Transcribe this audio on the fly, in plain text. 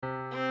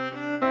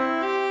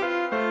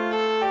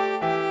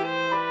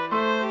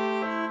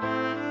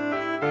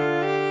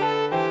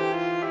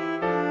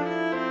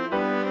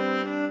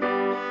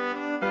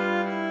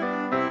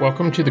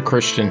Welcome to the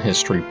Christian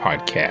History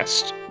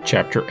Podcast,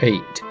 Chapter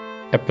 8,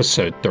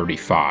 Episode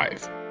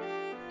 35.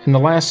 In the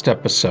last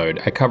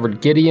episode, I covered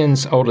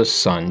Gideon's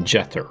oldest son,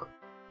 Jotham,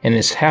 and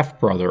his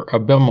half-brother,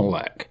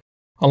 Abimelech,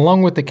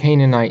 along with the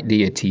Canaanite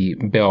deity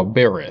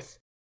Baal-berith.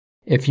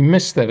 If you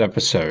missed that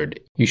episode,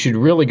 you should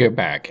really go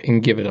back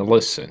and give it a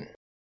listen.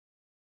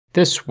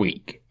 This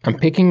week, I'm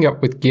picking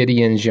up with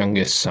Gideon's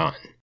youngest son.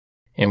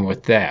 And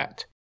with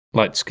that,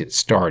 let's get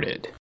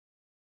started.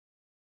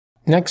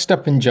 Next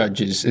up in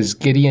Judges is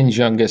Gideon's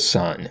youngest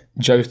son,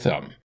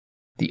 Jotham,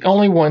 the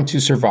only one to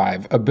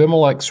survive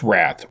Abimelech's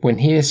wrath when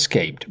he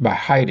escaped by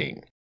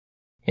hiding.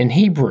 In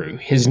Hebrew,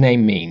 his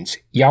name means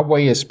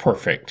Yahweh is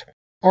perfect,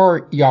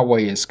 or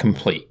Yahweh is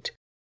complete.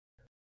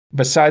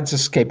 Besides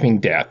escaping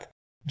death,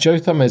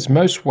 Jotham is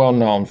most well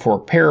known for a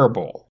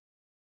parable,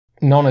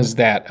 known as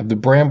that of the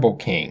Bramble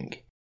King.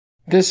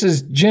 This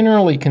is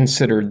generally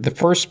considered the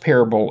first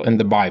parable in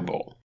the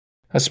Bible.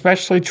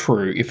 Especially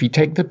true if you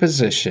take the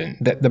position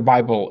that the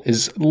Bible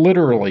is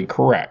literally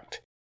correct,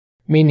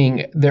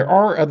 meaning there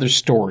are other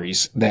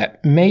stories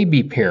that may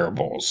be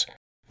parables,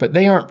 but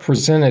they aren't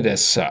presented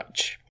as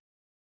such.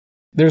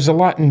 There's a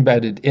lot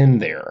embedded in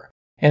there,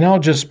 and I'll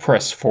just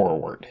press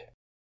forward.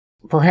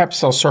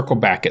 Perhaps I'll circle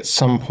back at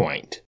some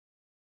point.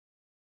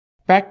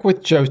 Back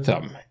with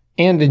Jotham,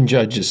 and in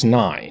Judges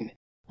 9,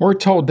 we're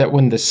told that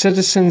when the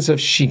citizens of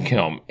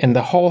Shechem and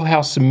the whole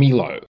house of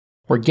Millo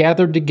were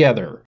gathered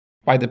together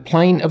by the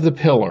plain of the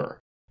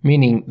pillar,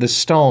 meaning the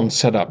stone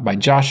set up by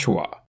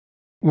Joshua,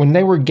 when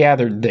they were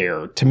gathered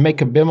there to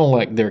make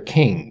Abimelech their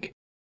king,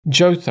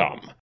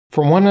 Jotham,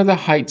 from one of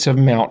the heights of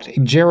Mount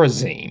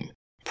Gerizim,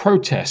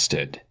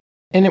 protested.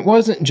 And it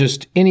wasn't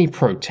just any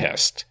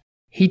protest.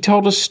 He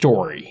told a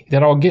story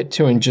that I'll get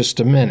to in just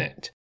a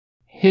minute.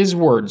 His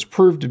words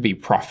proved to be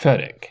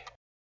prophetic.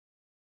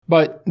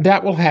 But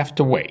that will have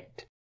to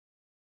wait.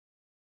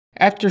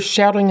 After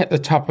shouting at the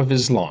top of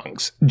his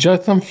lungs,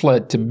 Jotham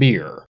fled to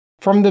Beer,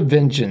 from the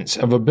vengeance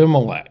of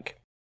Abimelech.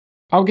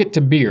 I'll get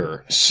to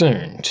Beer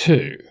soon,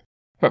 too.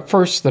 But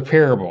first the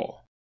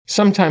parable,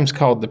 sometimes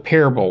called the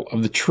parable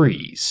of the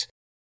trees.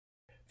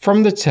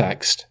 From the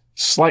text,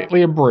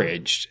 slightly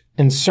abridged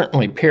and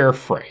certainly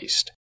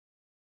paraphrased.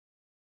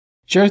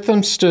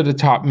 Jotham stood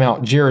atop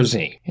Mount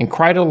Gerizim and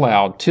cried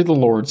aloud to the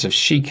lords of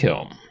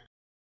Shechem.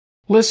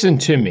 Listen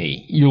to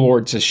me, you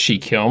lords of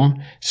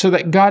Shechem, so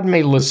that God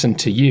may listen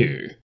to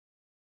you.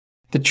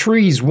 The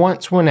trees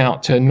once went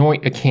out to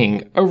anoint a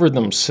king over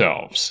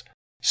themselves.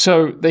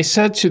 So they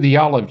said to the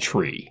olive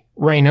tree,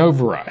 Reign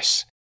over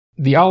us.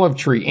 The olive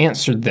tree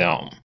answered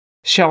them,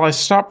 Shall I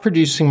stop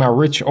producing my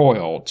rich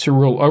oil to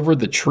rule over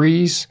the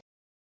trees?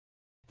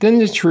 Then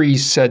the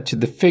trees said to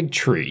the fig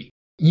tree,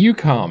 You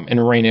come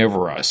and reign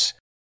over us.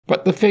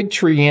 But the fig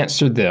tree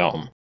answered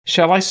them,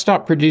 Shall I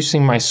stop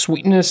producing my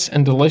sweetness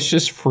and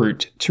delicious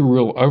fruit to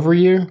rule over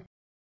you?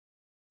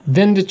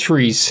 Then the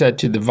trees said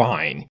to the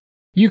vine,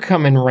 You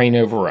come and reign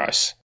over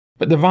us.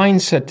 But the vine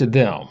said to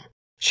them,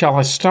 Shall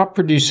I stop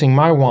producing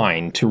my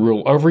wine to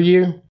rule over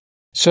you?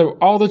 So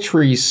all the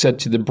trees said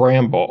to the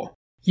bramble,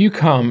 You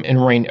come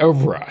and reign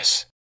over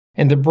us.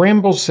 And the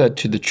bramble said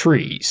to the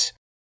trees,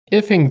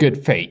 If in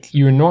good faith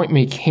you anoint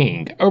me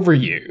king over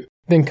you,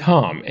 then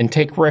come and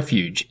take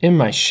refuge in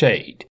my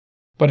shade.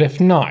 But if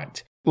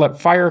not,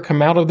 let fire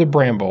come out of the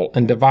bramble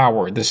and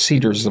devour the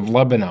cedars of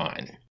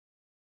Lebanon.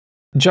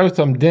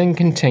 Jotham then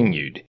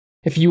continued,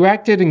 If you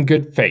acted in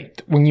good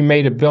faith when you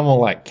made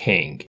Abimelech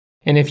king,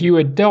 and if you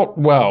had dealt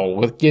well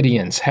with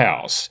Gideon's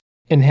house,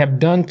 and have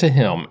done to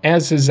him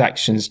as his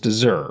actions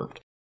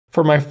deserved,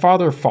 for my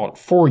father fought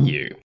for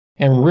you,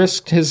 and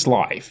risked his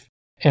life,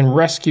 and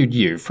rescued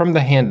you from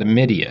the hand of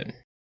Midian.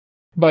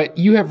 But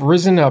you have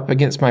risen up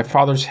against my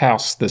father's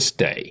house this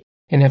day,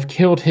 and have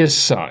killed his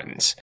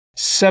sons,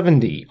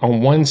 70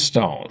 on one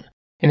stone,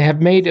 and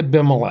have made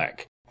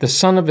Abimelech, the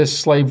son of his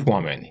slave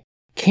woman,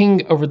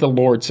 king over the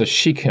lords of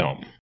Shechem.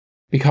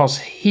 Because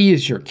he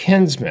is your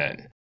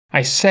kinsman,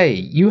 I say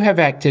you have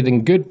acted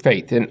in good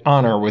faith and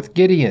honor with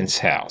Gideon's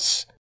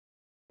house.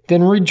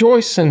 Then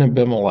rejoice in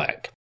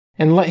Abimelech,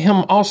 and let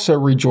him also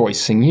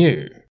rejoice in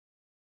you.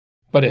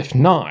 But if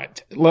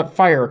not, let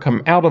fire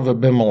come out of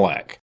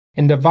Abimelech,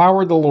 and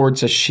devour the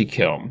lords of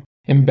Shechem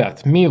and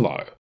Beth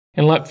Millo,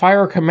 and let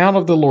fire come out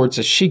of the lords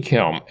of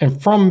Shechem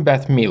and from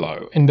Beth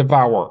Millo, and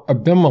devour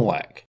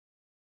Abimelech.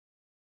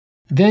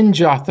 Then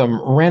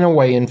Jotham ran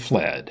away and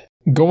fled,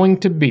 going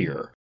to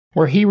Beer,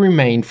 where he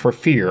remained for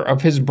fear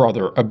of his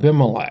brother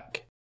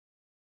Abimelech.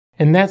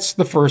 And that's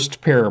the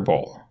first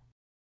parable.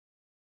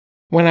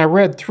 When I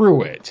read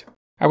through it,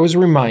 I was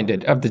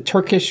reminded of the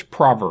Turkish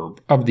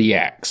proverb of the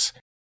axe.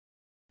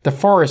 The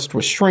forest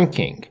was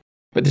shrinking,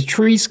 but the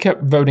trees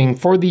kept voting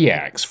for the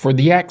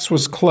axe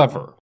was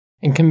clever,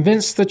 and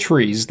convinced the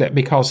trees that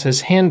because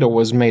his handle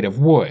was made of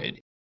wood,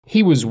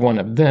 he was one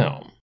of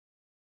them.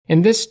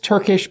 And this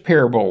Turkish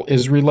parable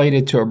is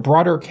related to a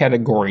broader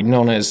category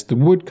known as the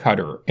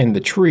woodcutter and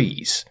the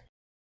trees,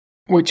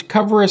 which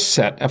cover a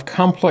set of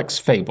complex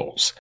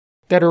fables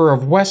that are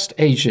of West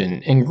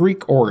Asian and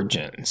Greek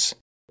origins,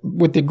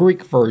 with the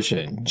Greek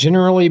version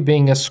generally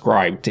being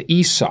ascribed to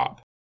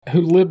Aesop,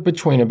 who lived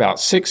between about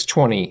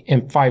 620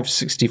 and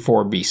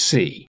 564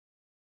 BC,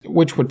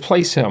 which would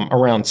place him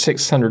around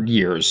 600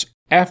 years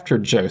after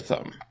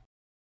Jotham.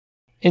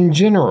 In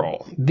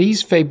general,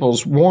 these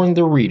fables warn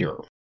the reader,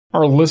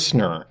 or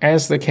listener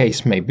as the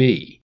case may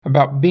be,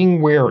 about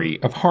being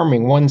wary of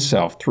harming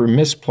oneself through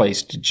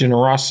misplaced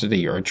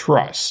generosity or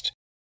trust.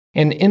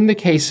 And in the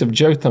case of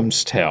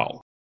Jotham's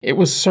tale, it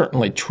was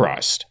certainly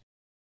trust.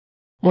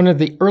 One of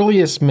the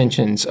earliest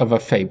mentions of a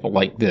fable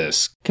like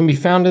this can be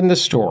found in the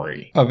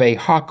story of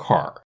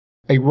Hakar,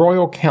 a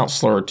royal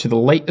counselor to the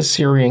late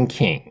Assyrian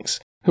kings,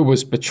 who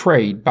was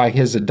betrayed by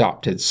his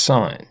adopted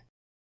son.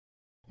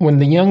 When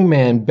the young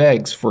man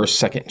begs for a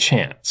second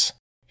chance,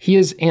 he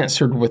is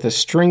answered with a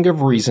string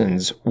of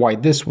reasons why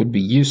this would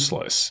be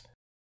useless.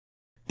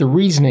 The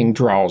reasoning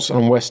draws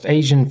on West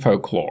Asian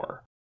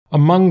folklore.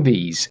 Among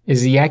these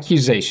is the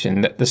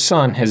accusation that the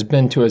son has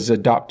been to his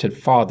adopted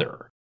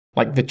father,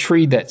 like the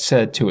tree that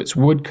said to its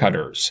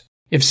woodcutters,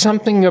 "If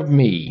something of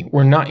me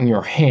were not in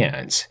your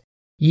hands,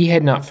 ye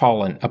had not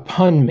fallen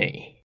upon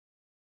me."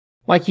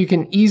 Like you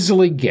can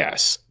easily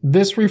guess,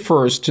 this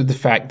refers to the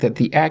fact that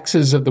the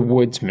axes of the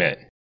woodsmen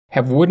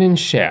have wooden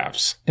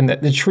shafts, and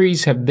that the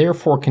trees have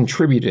therefore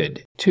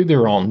contributed to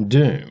their own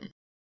doom.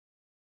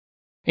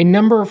 A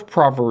number of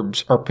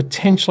proverbs are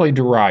potentially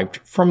derived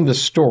from the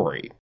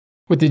story,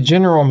 with the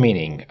general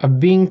meaning of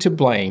being to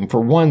blame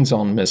for one's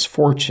own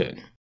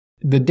misfortune.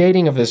 The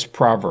dating of this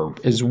proverb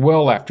is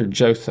well after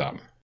Jotham,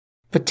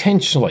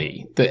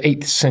 potentially the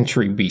 8th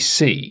century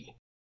BC,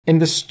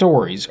 and the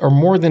stories are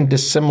more than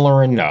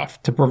dissimilar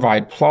enough to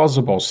provide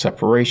plausible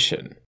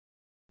separation.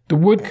 The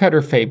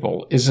woodcutter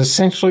fable is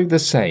essentially the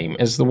same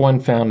as the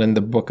one found in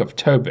the Book of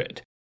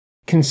Tobit,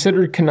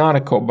 considered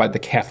canonical by the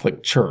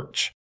Catholic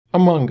Church,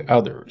 among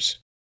others.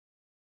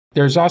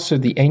 There's also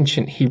the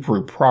ancient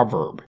Hebrew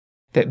proverb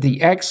that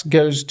the axe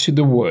goes to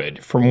the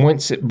wood from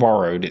whence it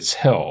borrowed its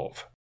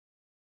helve.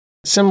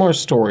 Similar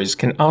stories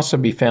can also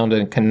be found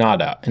in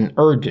Kannada and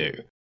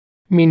Urdu,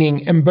 meaning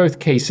in both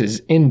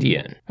cases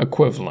Indian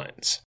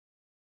equivalents,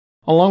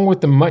 along with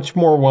the much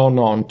more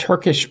well-known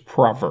Turkish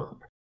proverb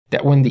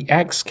that when the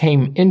axe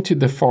came into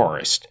the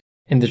forest,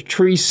 and the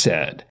tree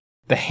said,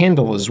 "The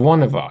handle is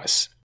one of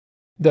us,"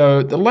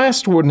 though the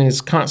last one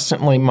is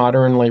constantly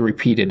modernly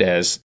repeated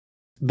as,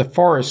 "The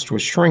forest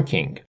was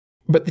shrinking,"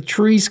 but the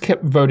trees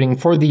kept voting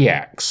for the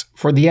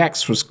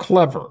axe was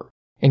clever,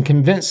 and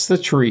convinced the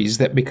trees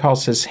that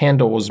because his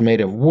handle was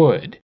made of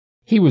wood,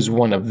 he was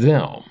one of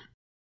them.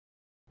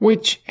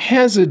 Which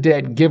has a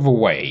dead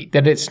giveaway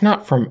that it's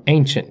not from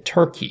ancient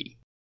Turkey.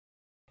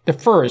 The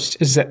first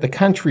is that the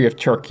country of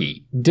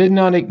Turkey did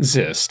not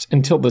exist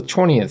until the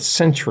 20th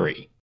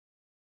century.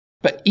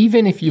 But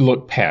even if you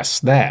look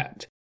past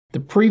that,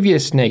 the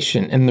previous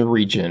nation in the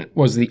region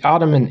was the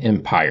Ottoman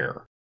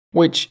Empire,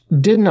 which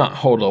did not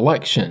hold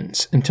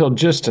elections until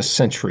just a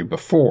century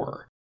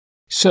before.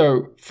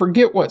 So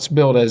forget what's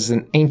billed as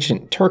an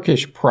ancient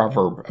Turkish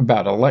proverb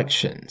about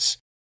elections.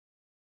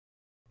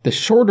 The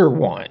shorter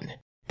one,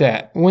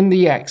 that when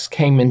the axe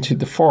came into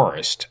the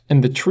forest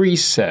and the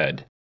trees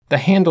said, "The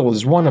handle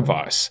is one of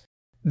us,"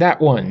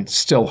 that one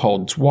still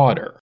holds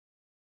water.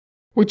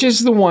 Which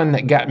is the one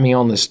that got me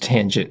on this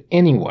tangent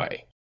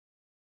anyway.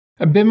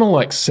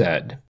 Abimelech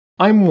said,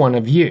 "I'm one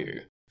of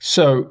you,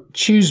 so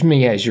choose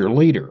me as your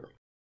leader."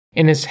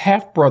 And his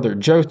half-brother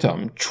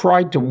Jotham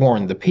tried to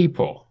warn the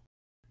people.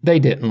 They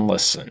didn't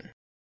listen.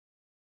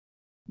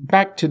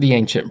 Back to the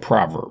ancient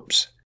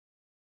proverbs.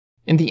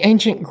 In the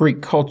ancient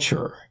Greek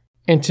culture,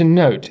 and to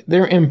note,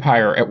 their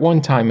empire at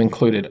one time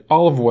included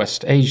all of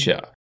West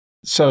Asia,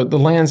 so the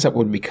lands that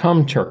would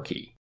become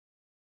Turkey.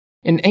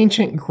 In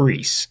ancient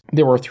Greece,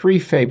 there were 3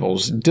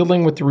 fables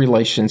dealing with the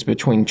relations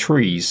between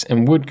trees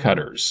and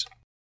woodcutters.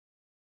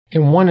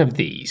 In one of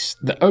these,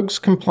 the oaks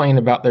complain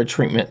about their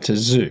treatment to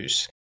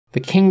Zeus, the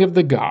king of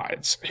the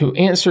gods, who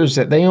answers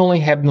that they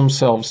only have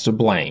themselves to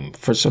blame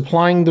for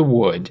supplying the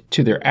wood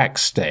to their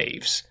axe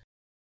staves.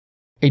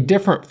 A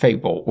different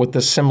fable with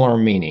a similar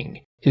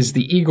meaning is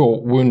the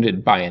eagle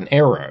wounded by an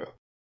arrow.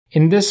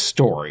 In this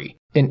story,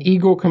 an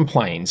eagle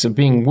complains of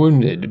being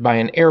wounded by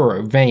an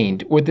arrow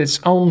veined with its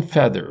own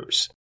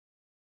feathers.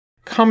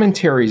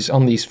 Commentaries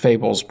on these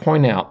fables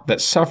point out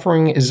that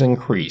suffering is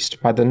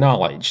increased by the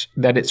knowledge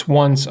that it's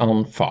one's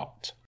own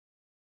fault.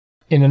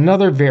 In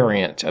another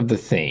variant of the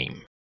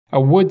theme,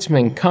 a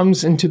woodsman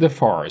comes into the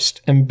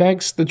forest and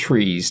begs the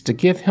trees to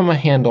give him a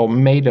handle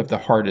made of the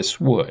hardest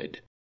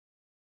wood.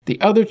 The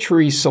other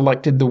trees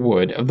selected the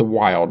wood of the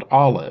wild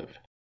olive.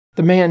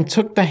 The man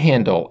took the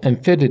handle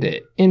and fitted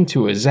it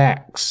into his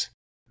axe.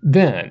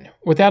 Then,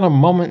 without a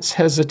moment's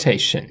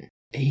hesitation,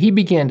 he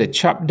began to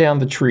chop down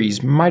the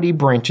tree's mighty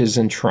branches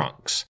and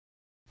trunks,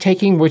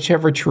 taking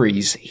whichever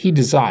trees he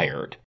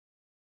desired.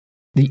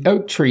 The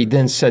oak tree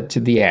then said to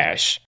the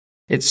ash,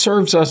 "It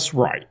serves us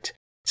right,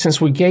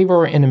 since we gave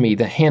our enemy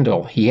the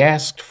handle he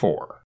asked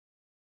for."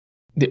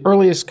 The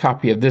earliest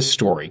copy of this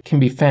story can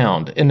be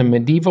found in a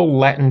medieval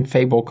Latin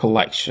fable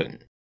collection,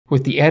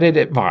 with the added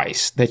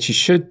advice that you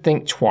should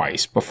think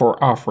twice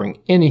before offering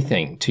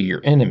anything to your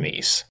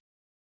enemies.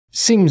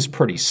 Seems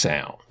pretty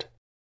sound.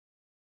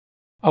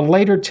 A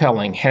later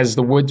telling has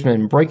the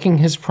woodsman breaking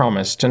his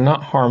promise to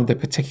not harm the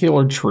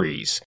particular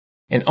trees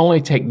and only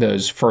take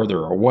those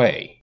further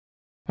away.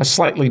 A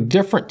slightly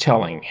different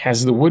telling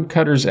has the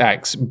woodcutter's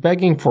axe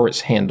begging for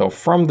its handle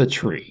from the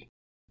tree,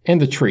 and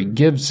the tree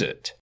gives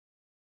it.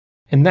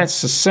 And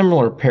that's the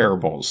similar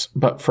parables,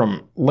 but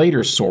from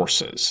later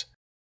sources.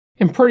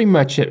 And pretty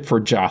much it for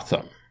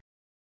Jotham.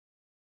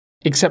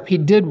 Except he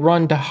did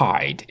run to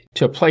hide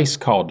to a place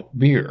called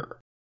Beer.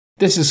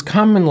 This is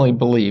commonly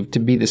believed to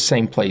be the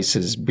same place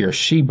as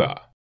Beersheba.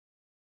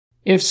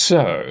 If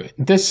so,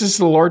 this is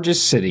the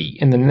largest city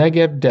in the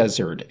Negev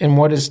desert in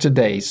what is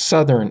today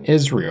southern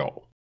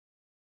Israel.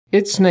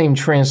 Its name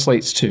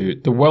translates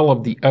to the Well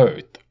of the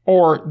Oath,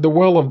 or the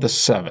Well of the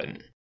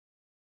Seven.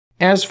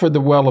 As for the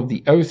Well of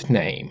the Oath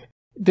name,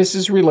 this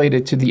is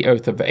related to the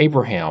oath of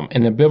Abraham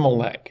and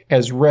Abimelech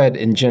as read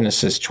in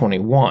Genesis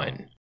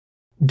 21.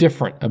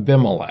 Different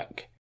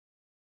Abimelech.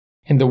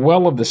 And the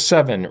Well of the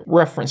Seven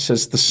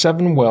references the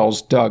 7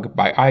 wells dug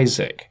by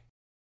Isaac,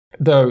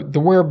 though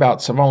the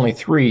whereabouts of only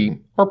 3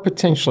 or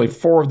potentially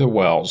 4 of the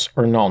wells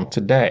are known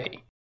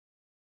today.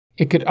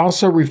 It could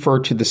also refer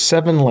to the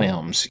 7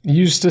 lambs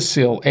used to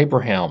seal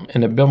Abraham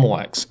and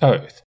Abimelech's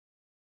oath.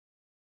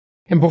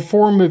 And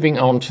before moving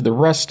on to the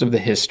rest of the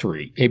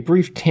history, a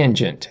brief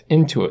tangent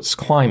into its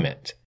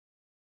climate.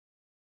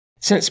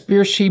 Since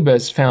Beersheba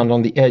is found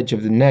on the edge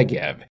of the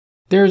Negev,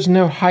 there is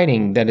no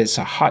hiding that it's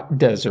a hot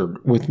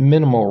desert with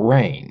minimal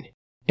rain,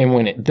 and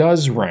when it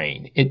does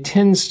rain, it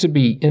tends to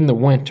be in the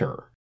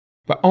winter,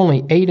 but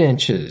only 8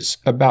 inches,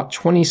 about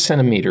 20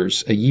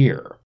 centimeters a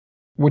year,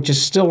 which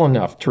is still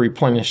enough to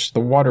replenish the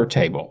water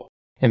table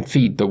and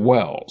feed the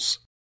wells,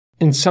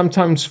 and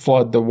sometimes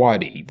flood the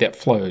wadi that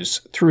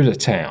flows through the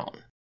town.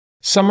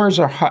 Summers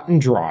are hot and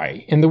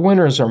dry, and the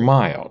winters are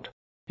mild,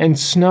 and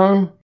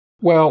snow,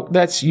 well,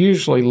 that's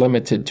usually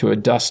limited to a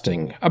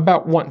dusting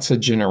about once a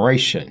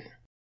generation.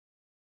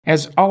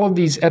 As all of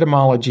these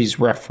etymologies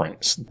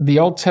reference, the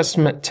Old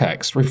Testament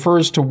text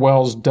refers to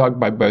wells dug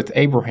by both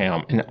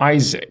Abraham and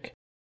Isaac,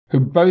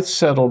 who both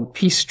settled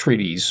peace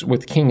treaties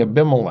with King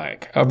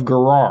Abimelech of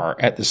Gerar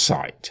at the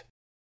site.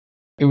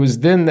 It was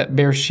then that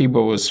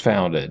Beersheba was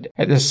founded,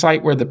 at the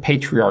site where the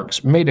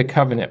patriarchs made a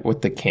covenant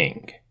with the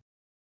king.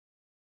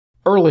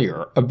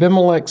 Earlier,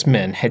 Abimelech's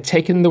men had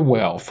taken the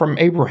well from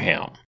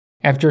Abraham,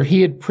 after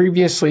he had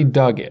previously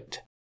dug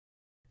it.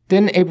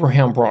 Then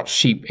Abraham brought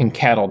sheep and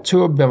cattle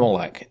to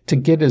Abimelech to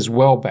get his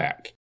well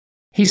back.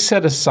 He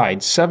set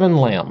aside 7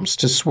 lambs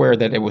to swear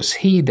that it was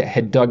he that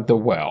had dug the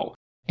well,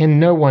 and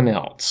no one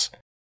else.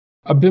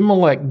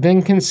 Abimelech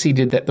then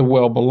conceded that the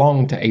well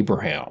belonged to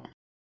Abraham.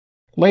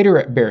 Later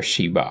at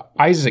Beersheba,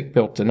 Isaac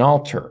built an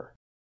altar.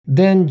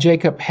 Then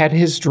Jacob had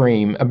his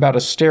dream about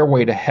a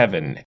stairway to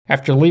heaven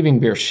after leaving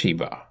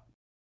Beersheba.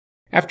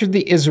 After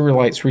the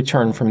Israelites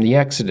returned from the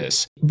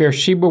Exodus,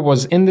 Beersheba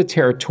was in the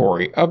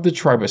territory of the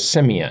tribe of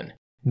Simeon,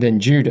 then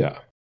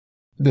Judah.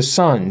 The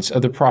sons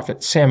of the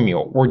prophet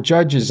Samuel were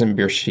judges in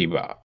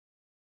Beersheba.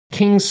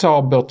 King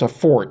Saul built a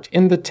fort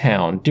in the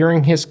town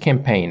during his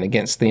campaign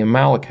against the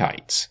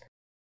Amalekites.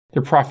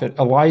 The prophet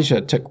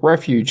Elijah took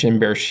refuge in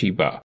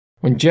Beersheba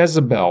when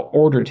Jezebel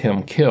ordered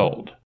him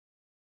killed.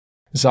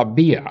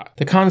 Zabiah,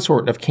 the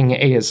consort of King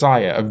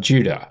Ahaziah of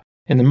Judah,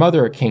 and the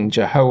mother of King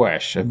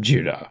Jehoash of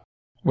Judah,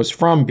 was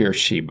from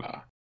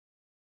Beersheba.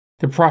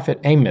 The prophet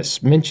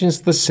Amos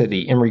mentions the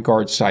city in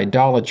regards to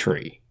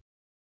idolatry.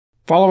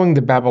 Following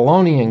the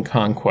Babylonian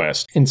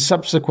conquest and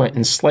subsequent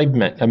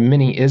enslavement of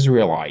many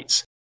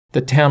Israelites,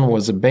 the town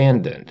was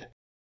abandoned.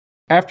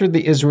 After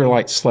the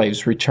Israelite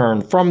slaves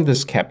returned from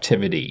this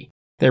captivity,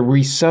 they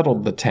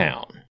resettled the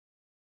town.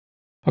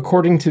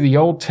 According to the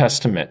Old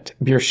Testament,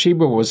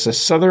 Beersheba was the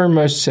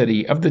southernmost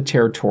city of the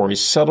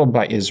territories settled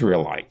by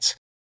Israelites,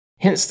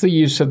 hence the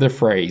use of the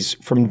phrase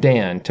from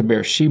Dan to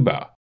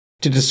Beersheba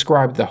to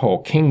describe the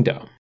whole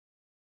kingdom.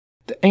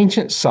 The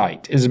ancient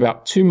site is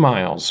about 2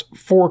 miles,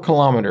 4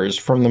 kilometers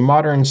from the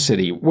modern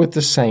city with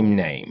the same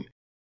name,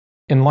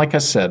 and like I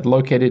said,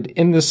 located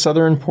in the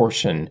southern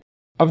portion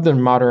of the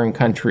modern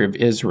country of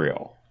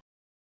Israel.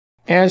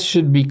 As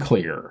should be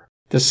clear,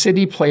 the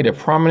city played a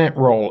prominent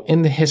role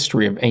in the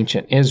history of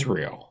ancient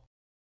Israel.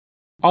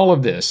 All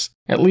of this,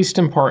 at least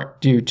in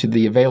part due to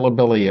the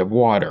availability of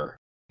water,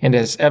 and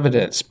as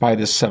evidenced by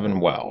the 7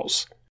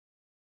 wells.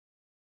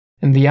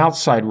 In the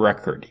outside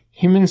record,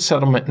 human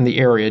settlement in the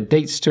area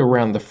dates to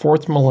around the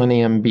 4th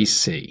millennium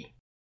BC.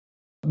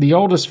 The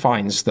oldest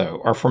finds,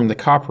 though, are from the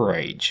Copper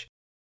Age.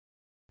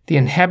 The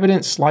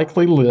inhabitants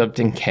likely lived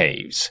in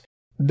caves,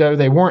 though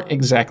they weren't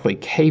exactly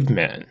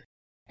cavemen,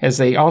 as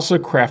they also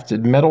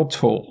crafted metal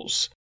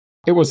tools.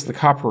 It was the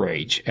Copper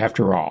Age,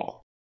 after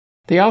all.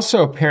 They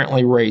also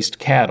apparently raised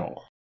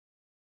cattle.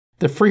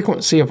 The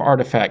frequency of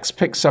artifacts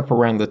picks up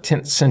around the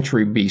 10th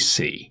century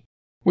BC,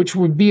 which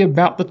would be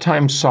about the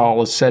time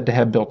Saul is said to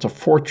have built a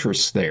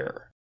fortress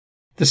there.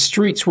 The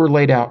streets were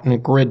laid out in a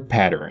grid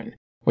pattern,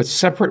 with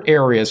separate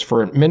areas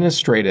for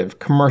administrative,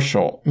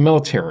 commercial,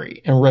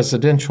 military, and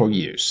residential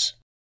use.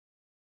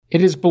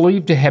 It is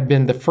believed to have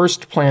been the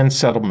first planned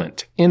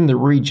settlement in the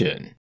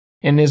region,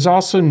 and is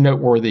also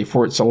noteworthy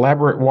for its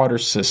elaborate water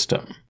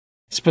system,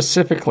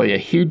 specifically a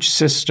huge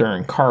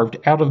cistern carved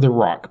out of the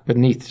rock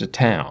beneath the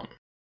town.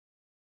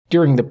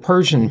 During the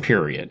Persian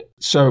period,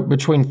 so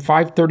between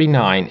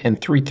 539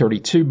 and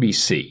 332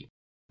 BC,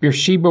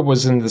 Beersheba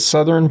was in the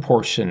southern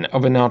portion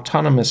of an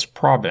autonomous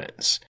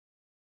province.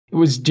 It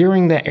was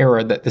during that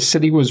era that the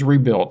city was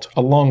rebuilt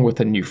along with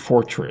a new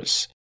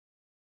fortress.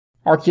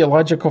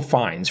 Archaeological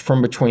finds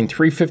from between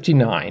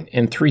 359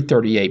 and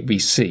 338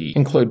 BC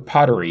include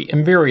pottery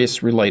and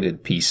various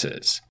related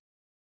pieces.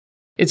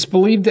 It's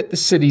believed that the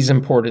city's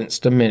importance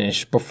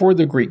diminished before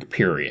the Greek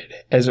period,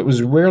 as it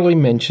was rarely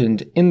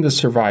mentioned in the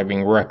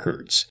surviving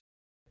records.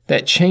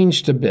 That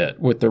changed a bit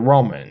with the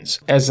Romans,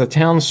 as the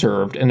town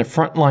served in a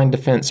frontline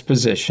defense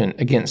position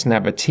against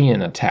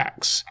Nabatean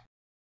attacks.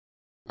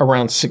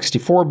 Around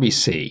 64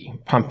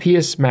 BC,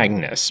 Pompeius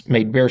Magnus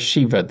made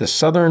Beersheba the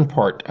southern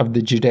part of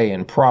the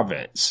Judean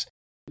province,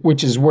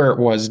 which is where it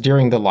was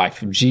during the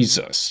life of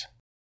Jesus.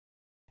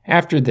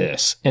 After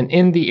this, and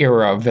in the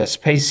era of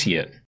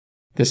Vespasian,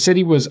 the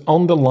city was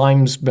on the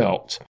Limes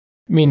Belt,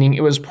 meaning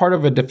it was part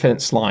of a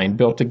defense line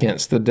built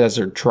against the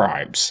desert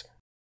tribes.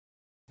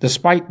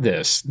 Despite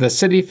this, the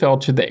city fell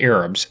to the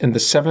Arabs in the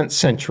 7th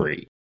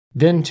century,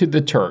 then to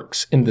the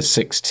Turks in the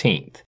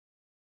 16th.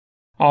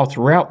 All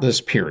throughout this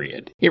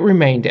period, it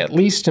remained at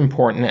least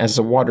important as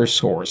a water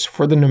source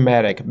for the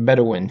nomadic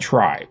Bedouin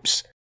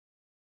tribes.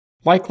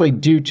 Likely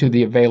due to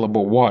the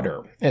available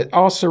water, it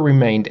also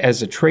remained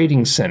as a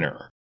trading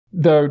center,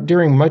 though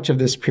during much of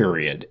this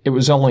period, it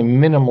was only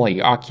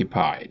minimally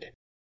occupied.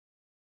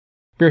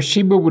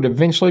 Beersheba would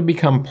eventually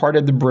become part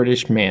of the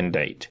British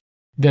Mandate.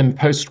 Then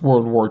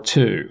post-World War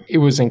II, it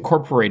was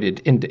incorporated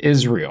into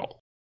Israel.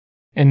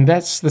 And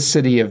that's the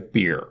city of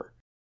Beer.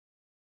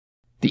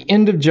 The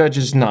end of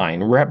Judges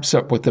 9 wraps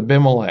up with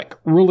Abimelech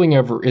ruling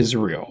over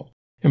Israel,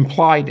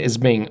 implied as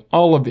being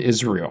all of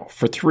Israel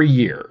for 3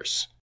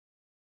 years.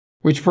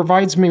 Which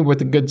provides me with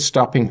a good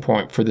stopping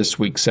point for this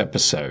week's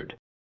episode.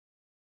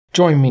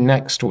 Join me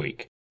next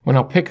week, when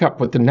I'll pick up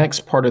with the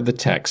next part of the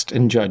text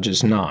in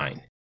Judges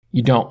 9.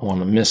 You don't want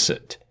to miss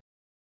it.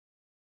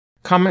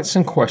 Comments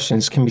and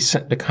questions can be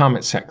sent to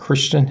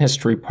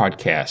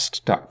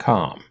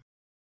comments@christianhistorypodcast.com.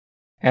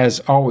 As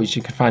always,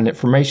 you can find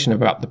information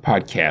about the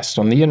podcast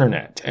on the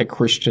internet at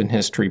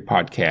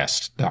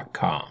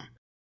christianhistorypodcast.com.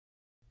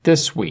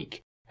 This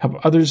week,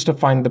 help others to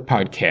find the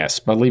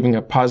podcast by leaving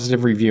a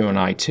positive review on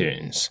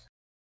iTunes.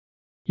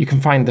 You can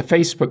find the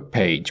Facebook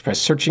page by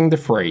searching the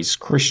phrase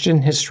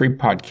Christian History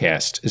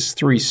Podcast as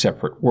 3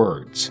 separate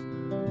words.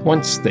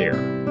 Once there,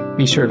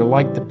 be sure to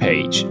like the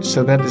page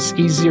so that it's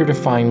easier to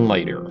find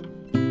later.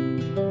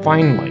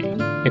 Finally,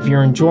 if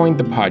you're enjoying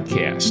the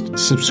podcast,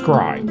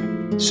 subscribe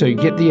so you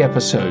get the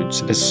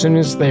episodes as soon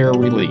as they are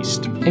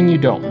released and you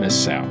don't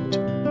miss out.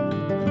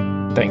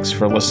 Thanks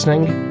for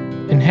listening,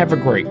 and have a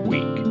great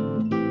week.